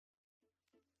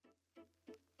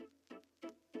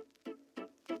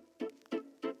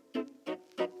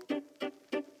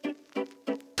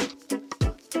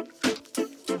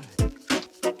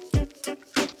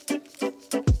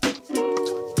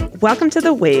Welcome to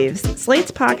The Waves,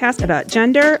 Slate's podcast about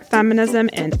gender,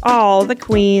 feminism, and all the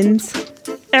queens.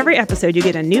 Every episode, you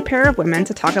get a new pair of women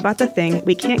to talk about the thing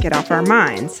we can't get off our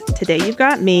minds. Today, you've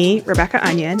got me, Rebecca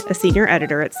Onion, a senior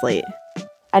editor at Slate.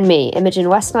 And me, Imogen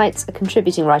Westnight, a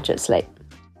contributing writer at Slate.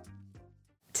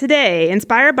 Today,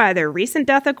 inspired by the recent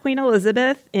death of Queen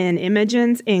Elizabeth in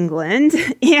Imogen's England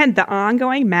and the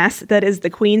ongoing mess that is the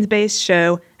Queens-based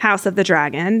show House of the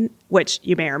Dragon, which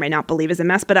you may or may not believe is a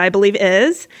mess, but I believe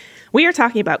is, we are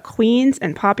talking about queens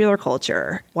and popular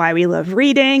culture, why we love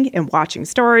reading and watching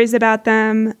stories about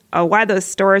them, why those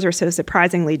stories are so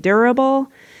surprisingly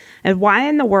durable, and why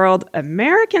in the world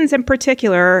Americans in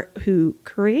particular, who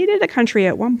created a country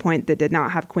at one point that did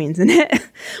not have queens in it,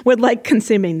 would like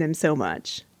consuming them so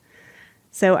much.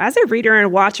 So as a reader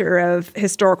and watcher of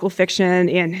historical fiction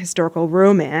and historical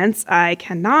romance, I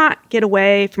cannot get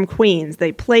away from queens.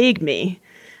 They plague me.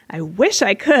 I wish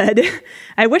I could.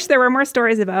 I wish there were more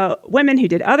stories about women who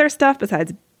did other stuff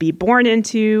besides be born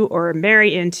into or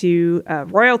marry into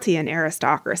royalty and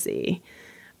aristocracy.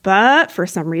 But for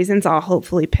some reasons I'll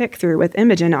hopefully pick through with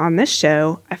Imogen on this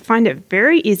show, I find it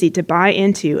very easy to buy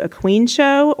into a queen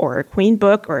show or a queen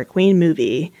book or a queen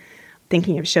movie.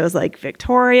 Thinking of shows like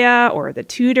Victoria or The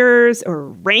Tudors or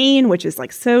Reign, which is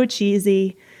like so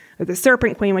cheesy, or The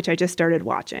Serpent Queen, which I just started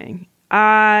watching.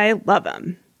 I love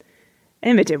them.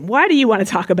 Imogen, why do you want to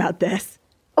talk about this?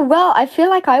 Well, I feel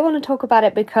like I want to talk about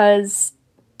it because,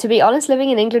 to be honest, living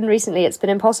in England recently, it's been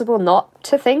impossible not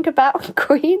to think about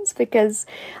queens because,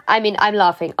 I mean, I'm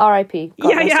laughing. R.I.P.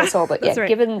 God rest her soul. But yeah, right.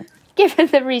 given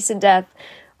the recent death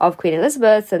of Queen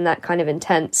Elizabeth and that kind of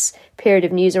intense period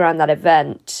of news around that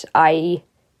event, I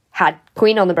had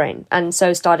Queen on the brain and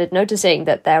so started noticing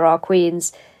that there are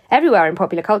queens everywhere in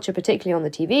popular culture, particularly on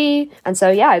the TV. And so,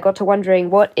 yeah, I got to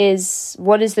wondering what is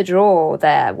the draw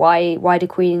there? Why do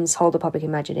queens hold the public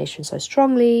imagination so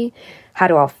strongly? How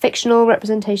do our fictional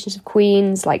representations of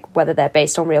queens, like whether they're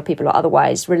based on real people or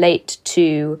otherwise, relate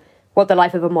to what the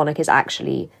life of a monarch is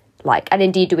actually like? And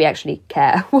indeed, do we actually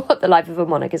care what the life of a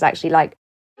monarch is actually like?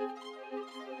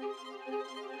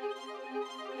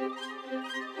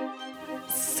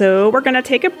 So we're going to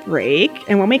take a break,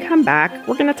 and when we come back,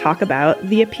 we're going to talk about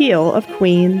the appeal of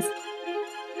queens.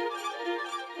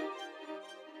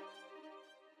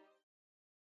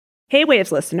 Hey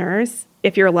Waves listeners,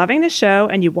 if you're loving the show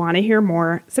and you want to hear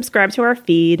more, subscribe to our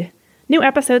feed. New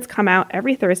episodes come out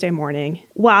every Thursday morning.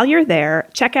 While you're there,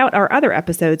 check out our other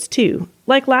episodes too,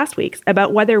 like last week's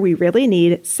about whether we really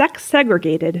need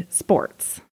sex-segregated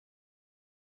sports.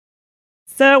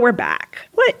 So we're back.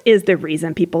 What is the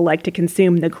reason people like to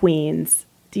consume the queens?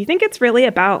 Do you think it's really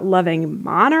about loving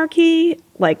monarchy?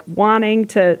 Like wanting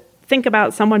to think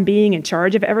about someone being in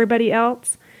charge of everybody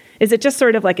else? Is it just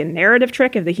sort of like a narrative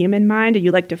trick of the human mind? Do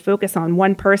you like to focus on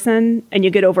one person and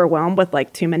you get overwhelmed with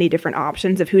like too many different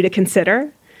options of who to consider?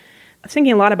 I was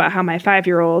thinking a lot about how my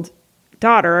 5-year-old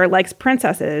daughter likes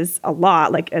princesses a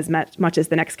lot, like as much as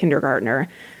the next kindergartner.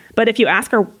 But if you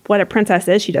ask her what a princess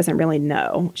is, she doesn't really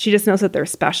know. She just knows that they're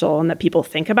special and that people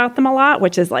think about them a lot,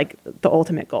 which is like the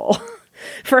ultimate goal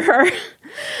for her,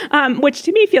 which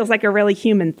to me feels like a really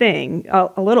human thing,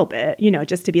 a little bit, you know,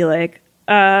 just to be like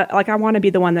I want to be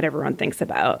the one that everyone thinks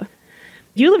about.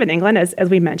 You live in England, as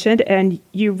we mentioned, and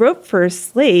you wrote for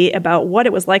Slate about what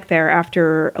it was like there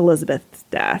after Elizabeth's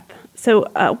death. So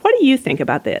what do you think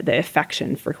about the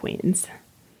affection for queens?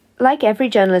 Like every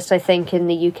journalist, I think, in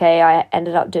the UK, I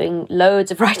ended up doing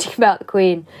loads of writing about the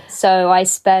Queen. So I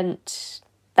spent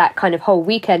that kind of whole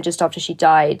weekend just after she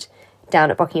died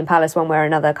down at Buckingham Palace one way or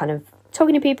another, kind of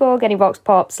talking to people, getting vox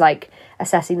pops, like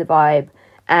assessing the vibe.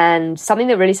 And something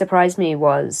that really surprised me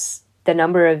was the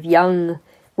number of young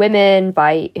women,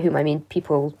 by whom I mean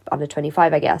people under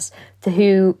 25, I guess,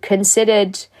 who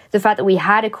considered the fact that we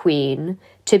had a queen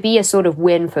to be a sort of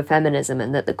win for feminism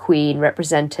and that the Queen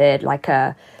represented like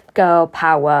a girl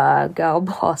power, girl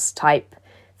boss type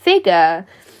figure,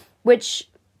 which,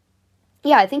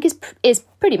 yeah, I think is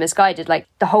pretty misguided. Like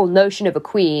the whole notion of a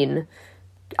queen,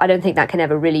 I don't think that can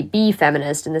ever really be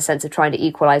feminist in the sense of trying to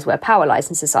equalize where power lies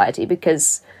in society,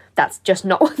 because that's just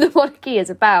not what the monarchy is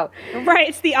about. Right,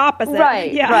 it's the opposite.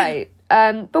 Right, yeah. Right.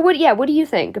 But what do you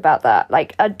think about that?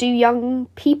 Like, do young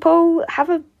people have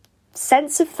a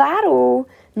sense of that, or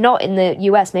not in the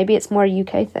US? Maybe it's more a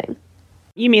UK thing.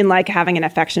 You mean like having an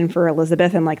affection for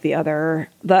Elizabeth and like the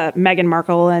Meghan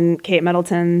Markle and Kate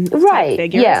Middleton type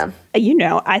figures? Yeah. You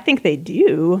know, I think they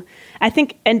do.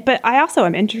 But I also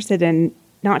am interested in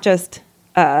not just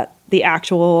the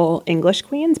actual English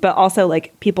queens, but also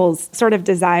like people's sort of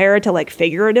desire to like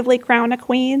figuratively crown a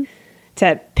queen.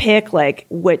 to pick like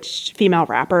which female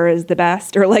rapper is the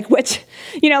best, or like which,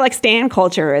 like stan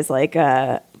culture is like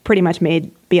pretty much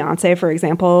made Beyonce, for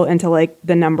example, into like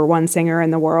the number one singer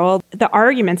in the world. The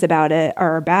arguments about it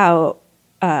are about,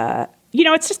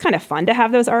 it's just kind of fun to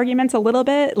have those arguments a little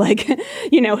bit, like,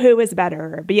 who is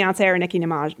better, Beyonce or Nicki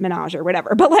Minaj or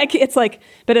whatever. But like, it's like,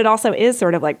 but it also is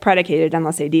sort of like predicated on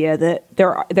this idea that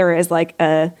there is like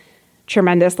a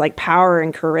tremendous like power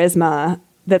and charisma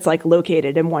that's like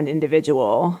located in one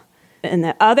individual, and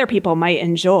that other people might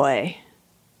enjoy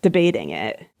debating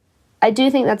it. I do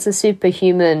think that's a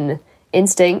superhuman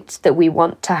instinct, that we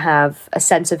want to have a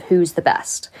sense of who's the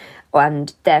best,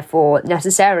 and therefore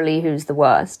necessarily who's the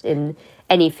worst in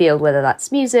any field, whether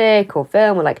that's music or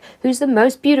film, or like who's the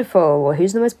most beautiful or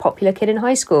who's the most popular kid in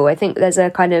high school. I think there's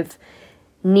a kind of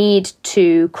need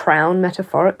to crown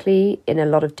metaphorically in a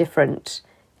lot of different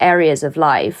areas of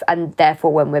life, and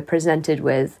therefore when we're presented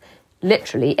with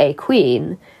literally a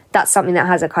queen, that's something that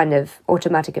has a kind of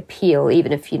automatic appeal,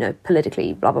 even if,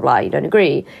 politically, blah, blah, blah, you don't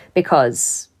agree,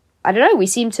 because, I don't know, we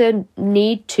seem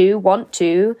to want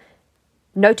to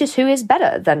notice who is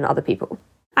better than other people.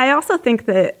 I also think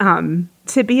that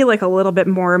to be like a little bit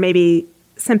more maybe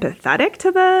sympathetic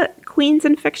to the queens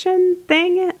in fiction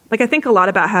thing, like I think a lot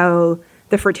about how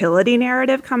the fertility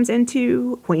narrative comes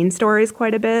into queen stories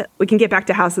quite a bit. We can get back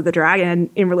to House of the Dragon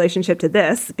in relationship to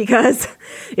this, because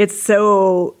it's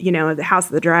so, the House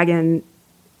of the Dragon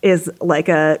is like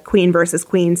a queen versus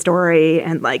queen story,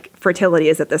 and like fertility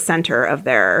is at the center of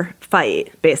their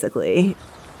fight, basically.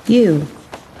 You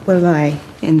will lie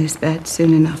in this bed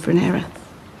soon enough, Rhaenyra.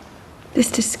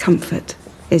 This discomfort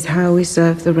is how we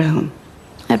serve the realm.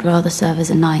 I'd rather serve as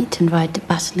a knight and ride to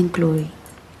battle in glory.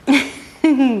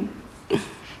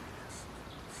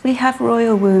 We have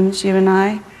royal wounds, you and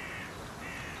I.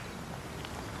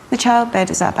 The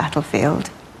childbed is our battlefield.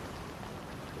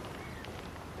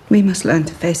 We must learn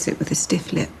to face it with a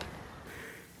stiff lip.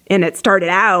 And it started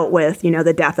out with,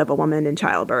 the death of a woman in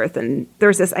childbirth. And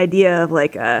there's this idea of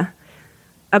like a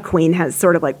queen has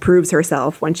sort of like proves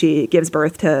herself when she gives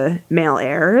birth to male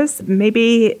heirs.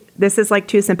 Maybe this is like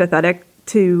too sympathetic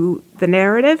to the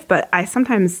narrative, but I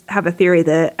sometimes have a theory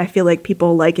that I feel like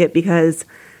people like it because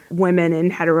women in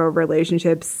hetero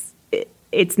relationships,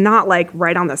 it's not like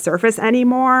right on the surface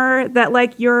anymore that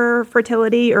like your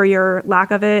fertility or your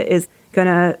lack of it is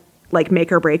gonna like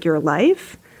make or break your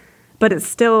life, but it's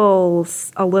still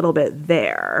a little bit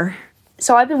there.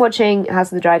 So I've been watching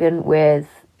House of the Dragon with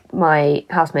my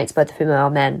housemates, both of whom are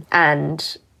men,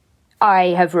 and I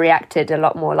have reacted a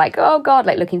lot more like, oh God,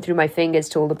 like looking through my fingers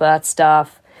to all the birth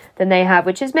stuff than they have,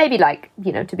 which is maybe like,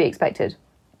 to be expected.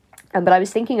 But I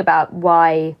was thinking about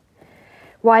why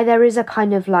there is a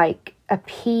kind of like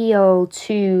appeal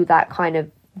to that kind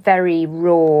of very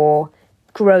raw,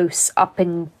 gross, up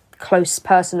and close,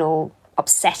 personal,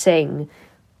 upsetting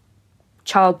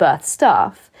childbirth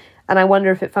stuff. And I wonder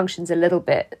if it functions a little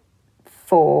bit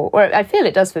or I feel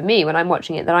it does for me when I'm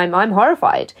watching it, that I'm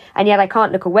horrified, and yet I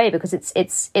can't look away because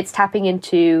it's tapping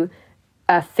into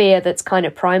a fear that's kind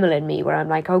of primal in me, where I'm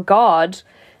like, oh God,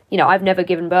 I've never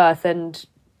given birth, and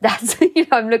that's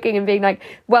I'm looking and being like,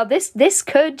 well, this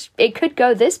could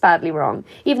go this badly wrong,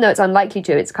 even though it's unlikely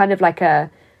to. It's kind of like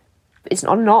it's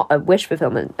not a wish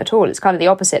fulfillment at all. It's kind of the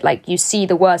opposite. Like you see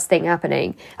the worst thing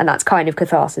happening, and that's kind of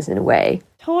catharsis in a way.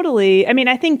 Totally. I mean,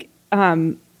 I think.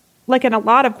 Like in a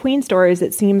lot of queen stories,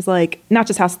 it seems like not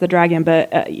just House of the Dragon,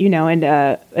 but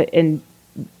in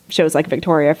shows like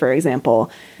Victoria, for example,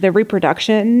 the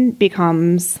reproduction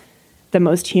becomes the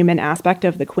most human aspect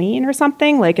of the queen or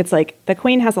something. Like it's like the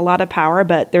queen has a lot of power,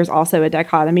 but there's also a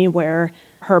dichotomy where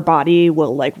her body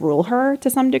will like rule her to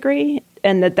some degree,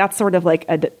 and that's sort of like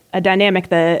a dynamic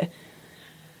that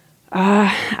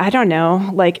I don't know.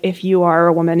 Like if you are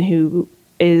a woman who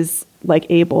is like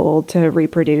able to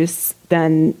reproduce,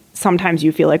 then sometimes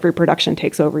you feel like reproduction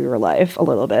takes over your life a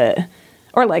little bit,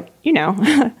 or like,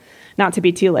 not to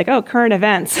be too like, oh, current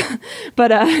events,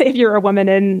 but if you're a woman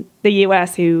in the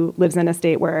US who lives in a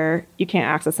state where you can't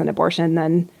access an abortion,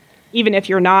 then even if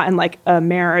you're not in like a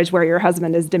marriage where your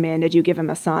husband has demanded you give him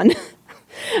a son,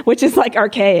 which is like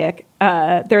archaic,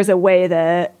 there's a way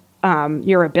that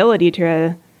your ability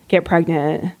to get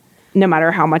pregnant, no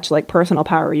matter how much like personal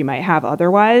power you might have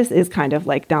otherwise, is kind of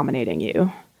like dominating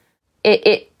you.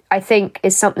 It I think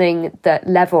is something that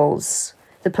levels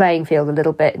the playing field a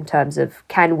little bit in terms of,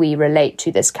 can we relate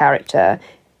to this character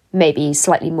maybe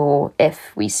slightly more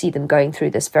if we see them going through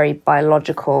this very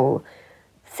biological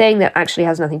thing that actually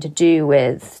has nothing to do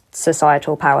with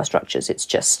societal power structures. It's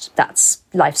just, that's,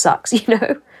 life sucks,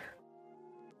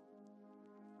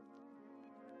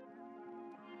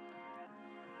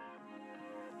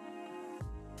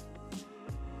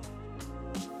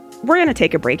 we're going to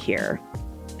take a break here.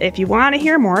 If you want to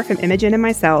hear more from Imogen and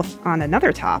myself on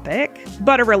another topic,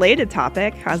 but a related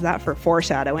topic, how's that for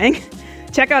foreshadowing?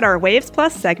 Check out our Waves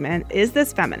Plus segment, Is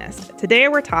This Feminist? Today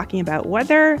we're talking about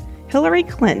whether Hillary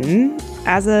Clinton,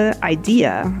 as an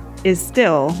idea, is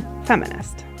still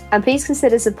feminist. And please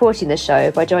consider supporting the show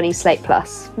by joining Slate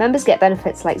Plus. Members get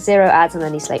benefits like 0 ads on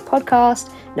any Slate podcast,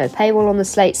 no paywall on the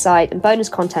Slate site, and bonus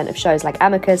content of shows like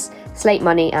Amicus, Slate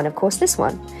Money, and of course this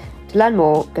one. To learn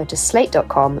more, go to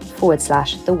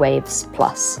slate.com/The Waves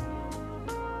Plus.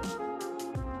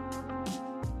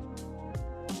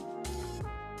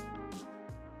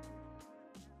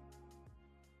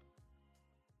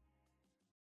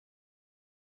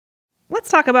 Let's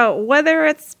talk about whether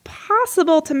it's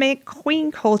possible to make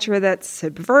queen culture that's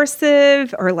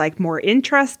subversive or like more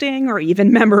interesting or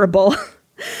even memorable.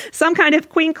 Some kind of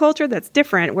queen culture that's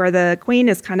different, where the queen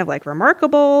is kind of like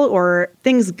remarkable or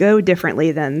things go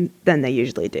differently than they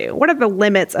usually do. What are the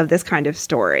limits of this kind of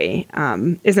story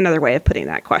is another way of putting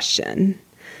that question.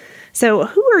 So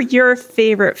who are your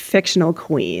favorite fictional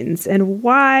queens and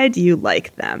why do you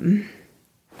like them?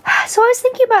 So I was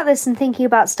thinking about this and thinking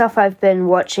about stuff I've been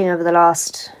watching over the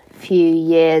last few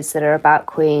years that are about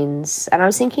queens. And I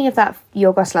was thinking of that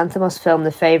Yorgos Lanthimos film,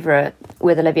 The Favourite,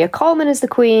 with Olivia Colman as the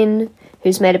queen,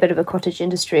 who's made a bit of a cottage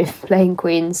industry of playing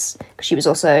queens, because she was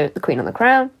also the queen on The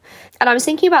Crown. And I was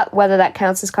thinking about whether that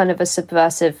counts as kind of a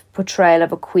subversive portrayal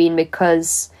of a queen,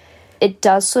 because it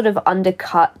does sort of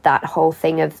undercut that whole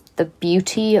thing of the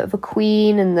beauty of a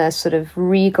queen and the sort of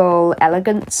regal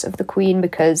elegance of the queen,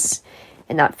 because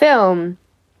in that film,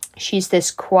 she's this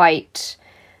quite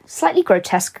slightly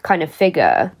grotesque kind of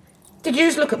figure. Did you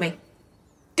just look at me?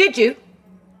 Did you?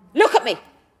 Look at me!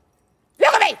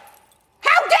 Look at me!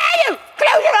 How dare you!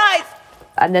 Close your eyes!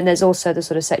 And then there's also the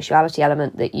sort of sexuality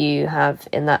element that you have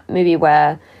in that movie,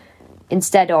 where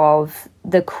instead of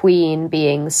the queen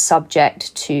being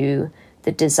subject to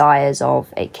the desires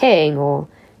of a king or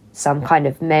some kind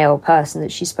of male person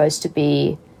that she's supposed to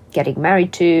be getting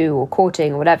married to or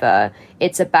courting or whatever,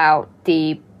 it's about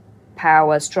the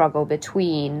power struggle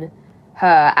between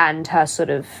her and her sort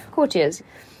of courtiers.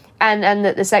 And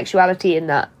that the sexuality in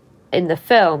the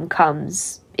film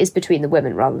is between the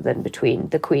women rather than between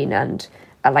the queen and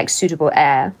a like suitable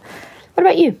heir. What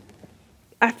about you?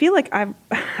 I feel like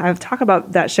I've talked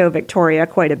about that show Victoria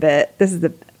quite a bit. This is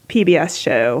the PBS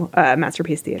show,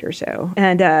 Masterpiece Theater show.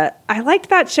 And I liked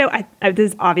that show.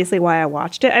 This is obviously why I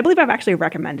watched it. I believe I've actually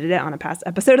recommended it on a past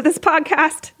episode of this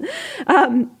podcast,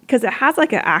 because it has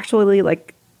like an actually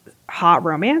like hot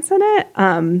romance in it,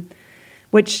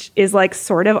 which is like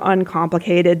sort of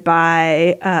uncomplicated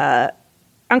by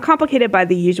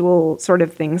the usual sort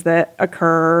of things that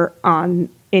occur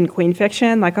in queen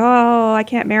fiction. Like, oh, I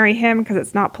can't marry him because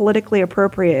it's not politically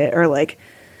appropriate, or like,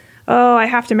 oh, I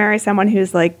have to marry someone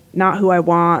who's like not who I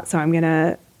want, so I'm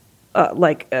gonna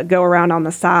go around on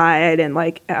the side and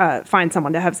like find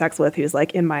someone to have sex with who's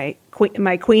like in my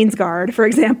queen's guard, for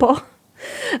example,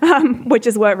 which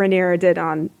is what Rhaenyra did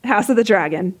on House of the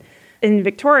Dragon. In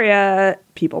Victoria,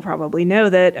 people probably know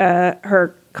that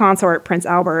her consort Prince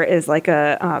Albert is like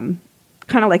a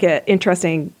kind of like an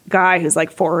interesting guy who's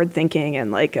like forward thinking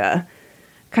and like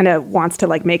kind of wants to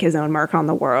like make his own mark on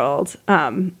the world.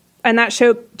 And that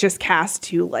show just casts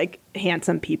two like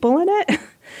handsome people in it.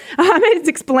 It's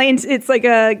explained. It's like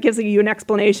gives you an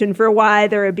explanation for why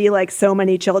there would be like so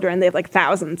many children. They have like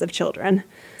thousands of children.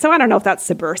 So I don't know if that's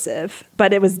subversive,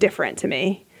 but it was different to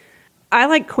me. I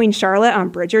like Queen Charlotte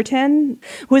on Bridgerton,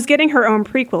 who's getting her own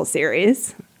prequel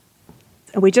series.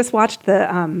 We just watched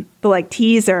the like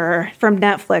teaser from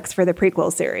Netflix for the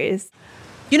prequel series.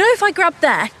 You know, if I grab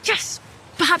there, yes,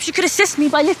 perhaps you could assist me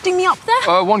by lifting me up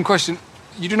there. One question.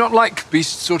 You do not like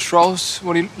beasts or trolls?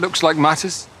 What he looks like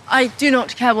matters? I do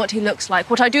not care what he looks like.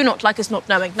 What I do not like is not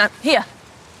knowing. Now, here,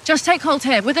 just take hold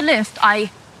here. With a lift, I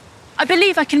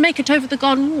believe I can make it over the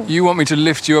garden wall. You want me to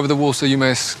lift you over the wall so you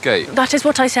may escape? That is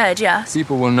what I said, yes.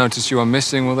 People will notice you are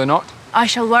missing, will they not? I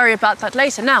shall worry about that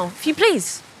later. Now, if you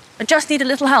please, I just need a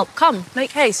little help. Come,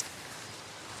 make haste.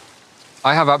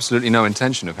 I have absolutely no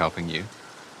intention of helping you.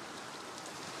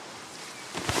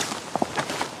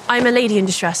 I'm a lady in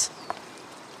distress.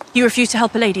 You refuse to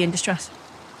help a lady in distress?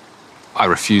 I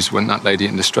refuse when that lady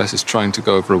in distress is trying to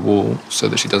go over a wall so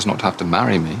that she does not have to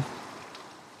marry me.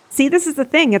 See, this is the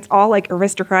thing. It's all like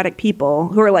aristocratic people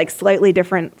who are like slightly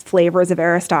different flavors of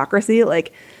aristocracy,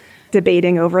 like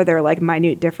debating over their like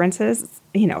minute differences.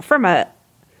 You know, from a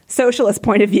socialist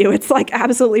point of view, it's like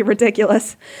absolutely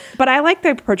ridiculous. But I like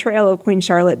the portrayal of Queen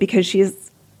Charlotte because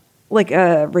she's like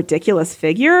a ridiculous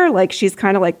figure. Like she's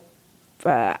kind of like,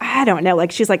 I don't know,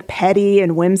 like she's like petty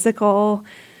and whimsical.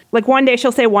 like one day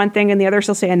she'll say one thing and the other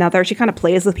she'll say another. She kind of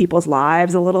plays with people's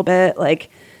lives a little bit, like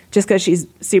just because she's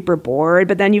super bored.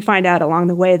 But then you find out along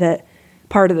the way that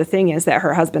part of the thing is that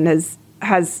her husband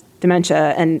has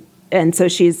dementia, and so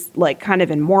she's like kind of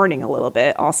in mourning a little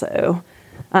bit also,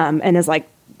 and is like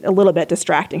a little bit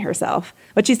distracting herself.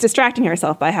 But she's distracting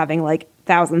herself by having like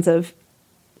thousands of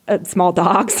small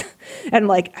dogs and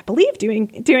like I believe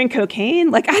doing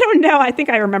cocaine. Like I don't know. I think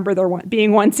I remember there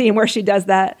being one scene where she does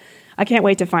that. I can't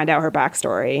wait to find out her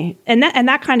backstory. And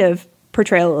that kind of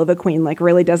portrayal of a queen like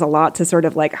really does a lot to sort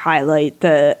of like highlight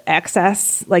the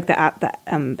excess, like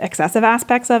the excessive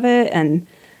aspects of it, and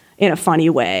in a funny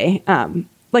way.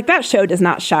 Like that show does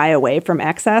not shy away from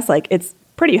excess. Like it's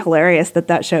pretty hilarious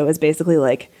that show is basically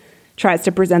like tries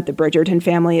to present the Bridgerton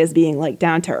family as being like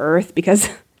down to earth because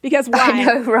why? I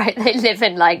know, right? They live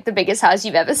in like the biggest house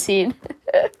you've ever seen.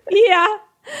 Yeah.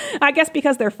 I guess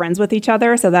because they're friends with each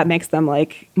other, so that makes them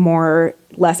like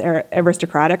less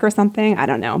aristocratic or something. I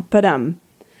don't know.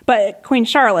 But Queen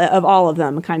Charlotte of all of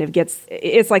them kind of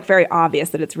it's like very obvious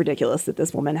that it's ridiculous that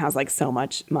this woman has like so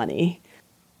much money.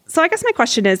 So I guess my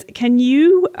question is, can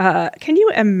you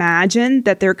imagine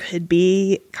that there could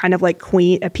be kind of like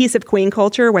a piece of queen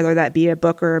culture, whether that be a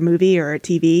book or a movie or a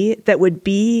TV, that would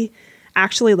be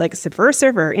actually like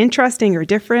subversive or interesting or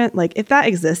different? Like if that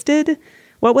existed,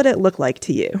 what would it look like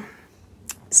to you?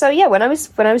 So yeah, when I was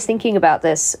thinking about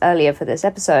this earlier for this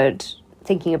episode,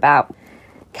 thinking about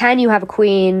can you have a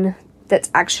queen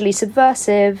that's actually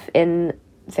subversive in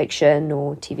fiction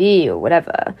or TV or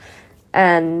whatever?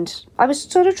 And I was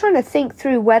sort of trying to think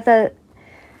through whether,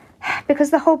 because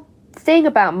the whole thing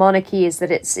about monarchy is that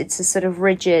it's a sort of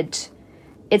rigid,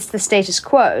 it's the status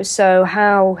quo. So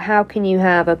how can you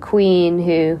have a queen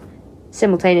who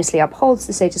simultaneously upholds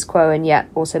the status quo and yet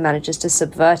also manages to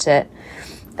subvert it?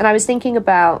 And I was thinking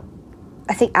about,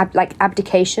 I think, like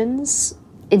abdications,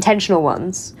 intentional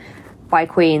ones, by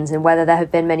queens, and whether there have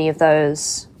been many of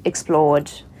those explored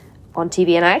on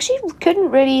TV. And I actually couldn't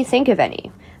really think of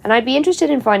any. And I'd be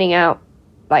interested in finding out,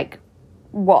 like,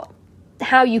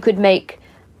 how you could make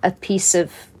a piece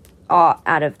of art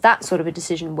out of that sort of a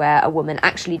decision where a woman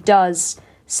actually does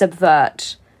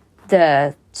subvert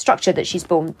the structure that she's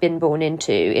been born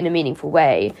into in a meaningful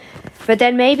way. But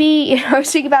then maybe, I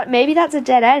was thinking about, maybe that's a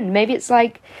dead end. Maybe it's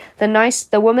like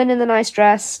the woman in the nice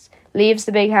dress leaves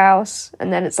the big house,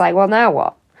 and then it's like, well, now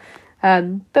what?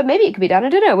 But maybe it could be done. I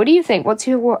don't know. What do you think? What's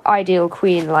your ideal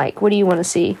queen like? What do you want to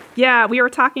see? Yeah, we were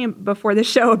talking before the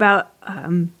show about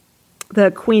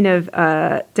the Queen of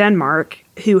Denmark,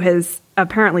 who has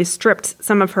apparently stripped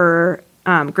some of her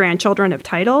grandchildren of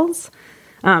titles.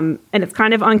 And it's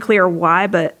kind of unclear why,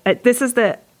 but I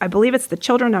believe it's the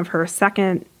children of her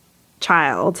second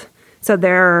child. So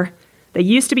they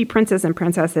used to be princes and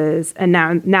princesses, and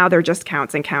now they're just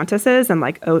counts and countesses and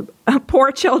like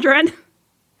poor children.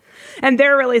 And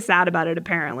they're really sad about it,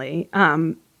 apparently.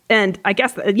 And I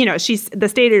guess, the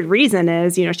stated reason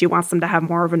is, she wants them to have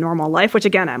more of a normal life, which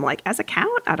again, I'm like, as a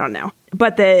count, I don't know.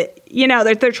 But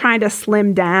they're trying to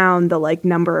slim down the like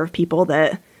number of people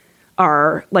that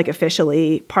are like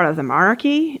officially part of the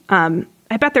monarchy.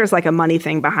 I bet there's like a money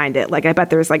thing behind it. Like I bet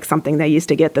there's like something they used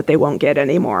to get that they won't get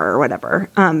anymore or whatever.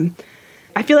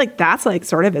 I feel like that's like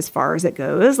sort of as far as it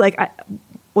goes. Like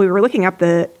we were looking up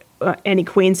any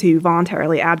queens who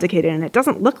voluntarily abdicated, and it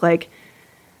doesn't look like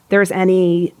there's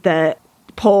any that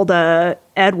pulled a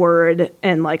Edward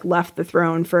and like left the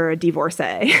throne for a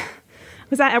divorcee.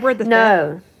 Was that Edward the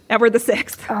No. Edward the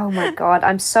Sixth. Oh my God,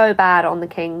 I'm so bad on the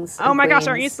kings. Oh my queens. gosh,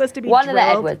 aren't you supposed to be one drilled? of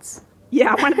the Edwards?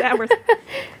 Yeah, one of the Edwards.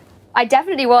 I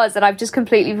definitely was, and I've just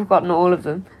completely forgotten all of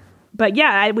them. But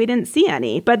yeah, we didn't see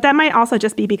any. But that might also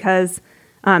just be because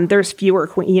there's fewer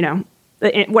when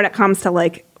it comes to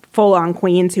like full-on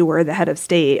queens who were the head of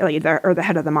state, or the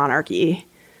head of the monarchy.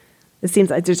 It seems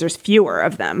like there's fewer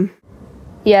of them.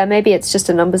 Yeah, maybe it's just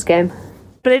a numbers game.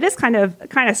 But it is kind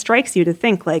of strikes you to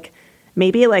think like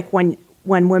maybe like when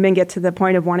women get to the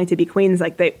point of wanting to be queens,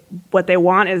 like what they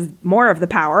want is more of the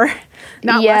power.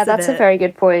 Not less that's of it. A very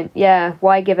good point. Yeah,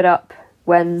 why give it up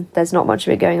when there's not much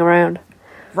of it going around?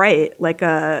 Right, like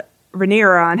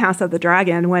Rhaenyra on House of the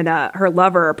Dragon, when her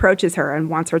lover approaches her and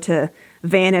wants her to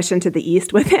vanish into the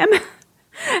east with him.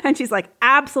 And she's like,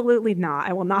 absolutely not.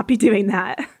 I will not be doing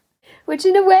that. Which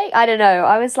in a way, I don't know.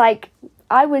 I was like,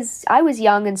 I was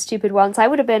young and stupid once. I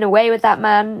would have been away with that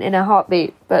man in a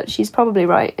heartbeat. But she's probably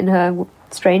right in her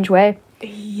strange way.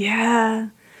 Yeah.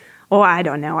 Oh, I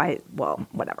don't know.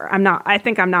 Whatever. I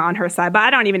think I'm not on her side, but I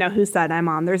don't even know whose side I'm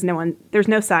on. There's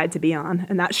no side to be on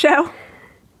in that show.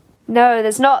 No,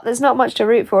 there's not much to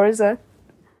root for, is there?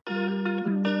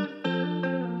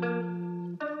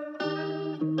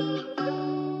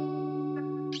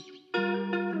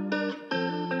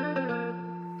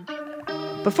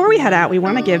 before we head out, we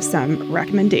want to give some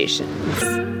recommendations.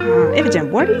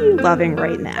 Imogen, what are you loving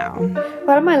right now?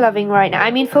 What am I loving right now? I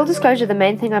mean, full disclosure, the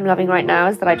main thing I'm loving right now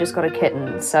is that I just got a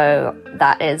kitten. So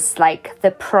that is like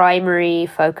the primary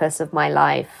focus of my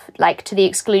life, like to the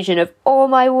exclusion of all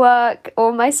my work,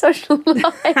 all my social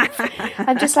life.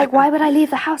 I'm just like, why would I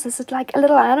leave the house? There's like a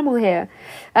little animal here.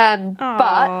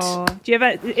 But do you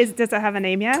have does it have a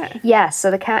name yet? Yes.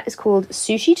 So the cat is called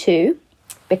Sushi 2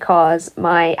 because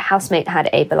my housemate had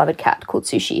a beloved cat called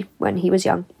Sushi when he was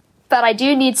young. But I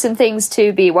do need some things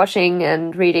to be watching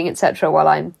and reading, etc., while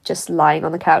I'm just lying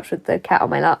on the couch with the cat on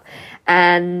my lap.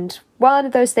 And one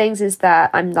of those things is that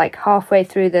I'm like halfway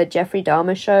through the Jeffrey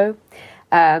Dahmer show,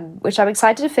 which I'm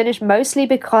excited to finish, mostly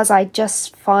because I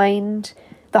just find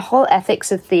the whole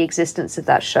ethics of the existence of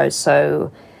that show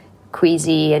so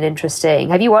queasy and interesting.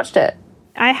 Have you watched it?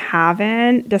 I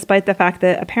haven't, despite the fact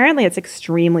that apparently it's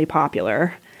extremely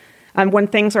popular. When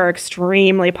things are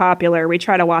extremely popular, we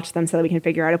try to watch them so that we can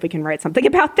figure out if we can write something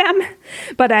about them.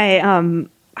 But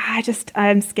I'm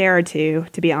scared to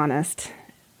be honest.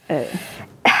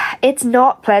 It's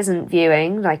not pleasant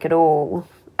viewing, like at all.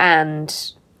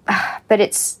 But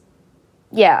it's,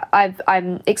 yeah,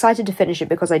 I'm excited to finish it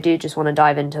because I do just want to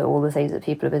dive into all the things that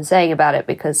people have been saying about it,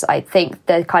 because I think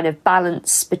the kind of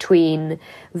balance between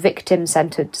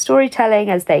victim-centered storytelling,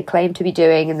 as they claim to be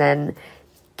doing, and then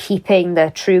keeping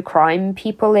the true crime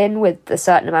people in with a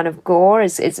certain amount of gore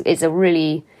is a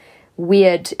really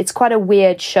weird, it's quite a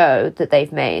weird show that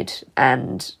they've made,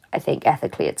 and I think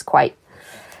ethically it's quite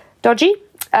dodgy.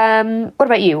 What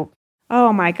about you?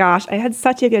 Oh my gosh, I had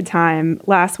such a good time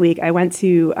last week. I went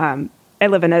to, I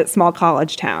live in a small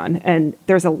college town, and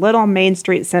there's a little Main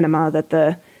Street cinema that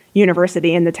the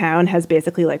university in the town has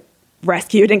basically like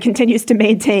rescued and continues to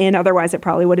maintain. Otherwise, it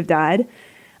probably would have died.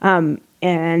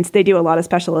 And they do a lot of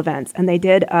special events. And they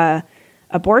did a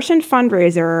abortion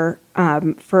fundraiser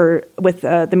with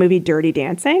the movie Dirty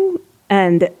Dancing,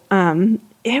 and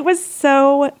it was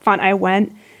so fun. I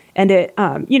went, and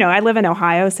I live in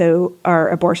Ohio, so our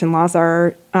abortion laws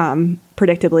are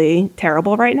predictably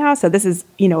terrible right now. So this is,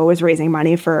 it was raising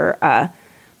money for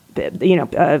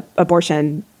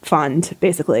abortion fund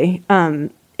basically,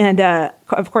 and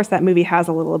of course that movie has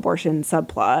a little abortion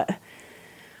subplot.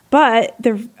 But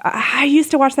I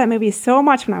used to watch that movie so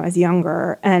much when I was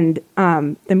younger, and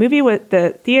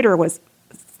the theater was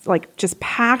like just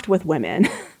packed with women.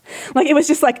 Like it was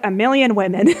just like a million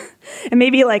women and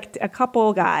maybe like a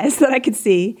couple guys that I could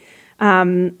see.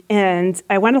 And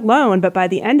I went alone, but by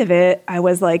the end of it, I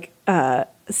was like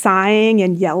sighing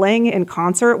and yelling in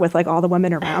concert with like all the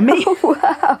women around me. Oh,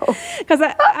 wow. Because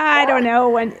I don't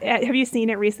know, have you seen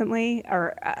it recently,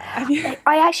 or have you?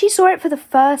 I actually saw it for the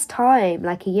first time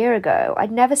like a year ago.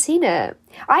 I'd never seen it.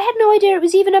 I had no idea it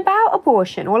was even about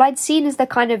abortion. All I'd seen is the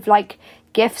kind of like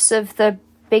gifs of the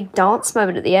big dance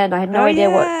moment at the end. I had no idea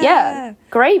what. Yeah,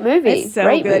 great movie. It's so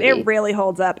great good. movie. It really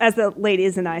holds up, as the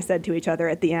ladies and I said to each other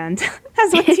at the end,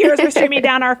 as the tears were streaming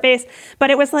down our face.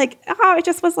 But it was like, it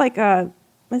just was like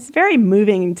it's very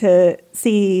moving to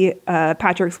see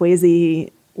Patrick Swayze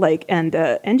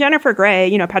and Jennifer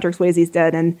Grey. Patrick Swayze's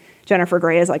dead and Jennifer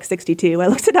Grey is like 62. I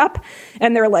looked it up,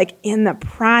 and they're like in the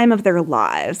prime of their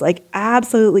lives, like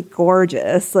absolutely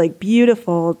gorgeous, like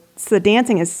beautiful. So the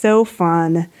dancing is so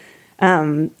fun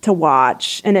to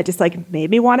watch, and it just like made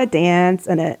me want to dance,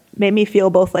 and it made me feel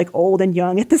both like old and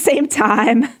young at the same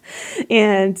time,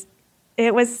 and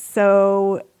it was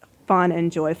so fun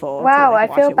and joyful. Wow, I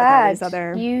feel bad.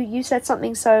 Other... You said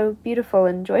something so beautiful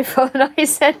and joyful, and I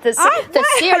said the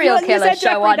serial killer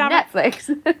show on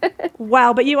Netflix.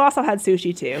 Wow, but you also had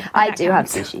Sushi too. I do have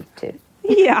Sushi too.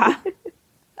 Yeah.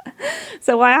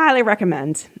 So I highly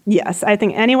recommend. Yes, I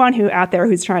think anyone out there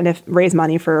who's trying to raise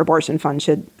money for abortion fund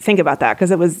should think about that,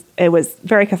 because it was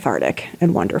very cathartic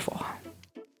and wonderful.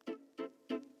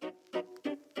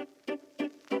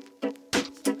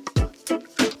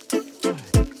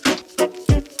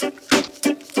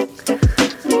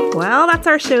 Well, that's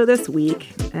our show this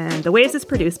week, and The Waves is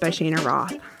produced by Shana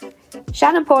Roth.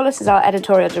 Shannon Paulus is our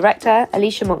editorial director,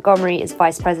 Alicia Montgomery is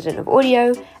vice president of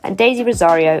audio, and Daisy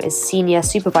Rosario is senior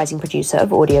supervising producer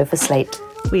of audio for Slate.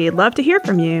 We'd love to hear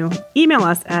from you. Email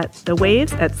us at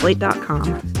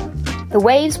thewaves@slate.com. The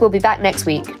Waves will be back next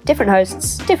week. Different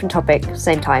hosts, different topic,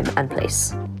 same time and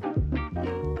place.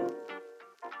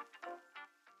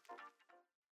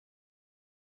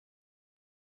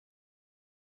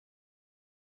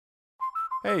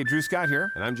 Hey, Drew Scott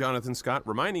here, and I'm Jonathan Scott,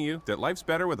 reminding you that life's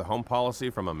better with a home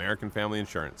policy from American Family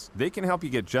Insurance. They can help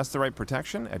you get just the right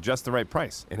protection at just the right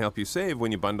price and help you save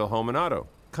when you bundle home and auto.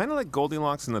 Kind of like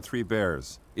Goldilocks and the Three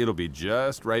Bears. It'll be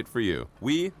just right for you.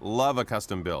 We love a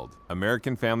custom build.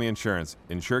 American Family Insurance.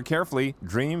 Insure carefully,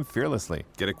 dream fearlessly.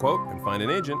 Get a quote and find an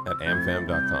agent at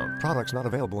amfam.com. Products not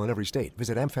available in every state.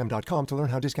 Visit amfam.com to learn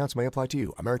how discounts may apply to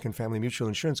you. American Family Mutual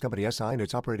Insurance Company SI and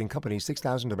its operating company,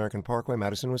 6000 American Parkway,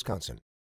 Madison, Wisconsin.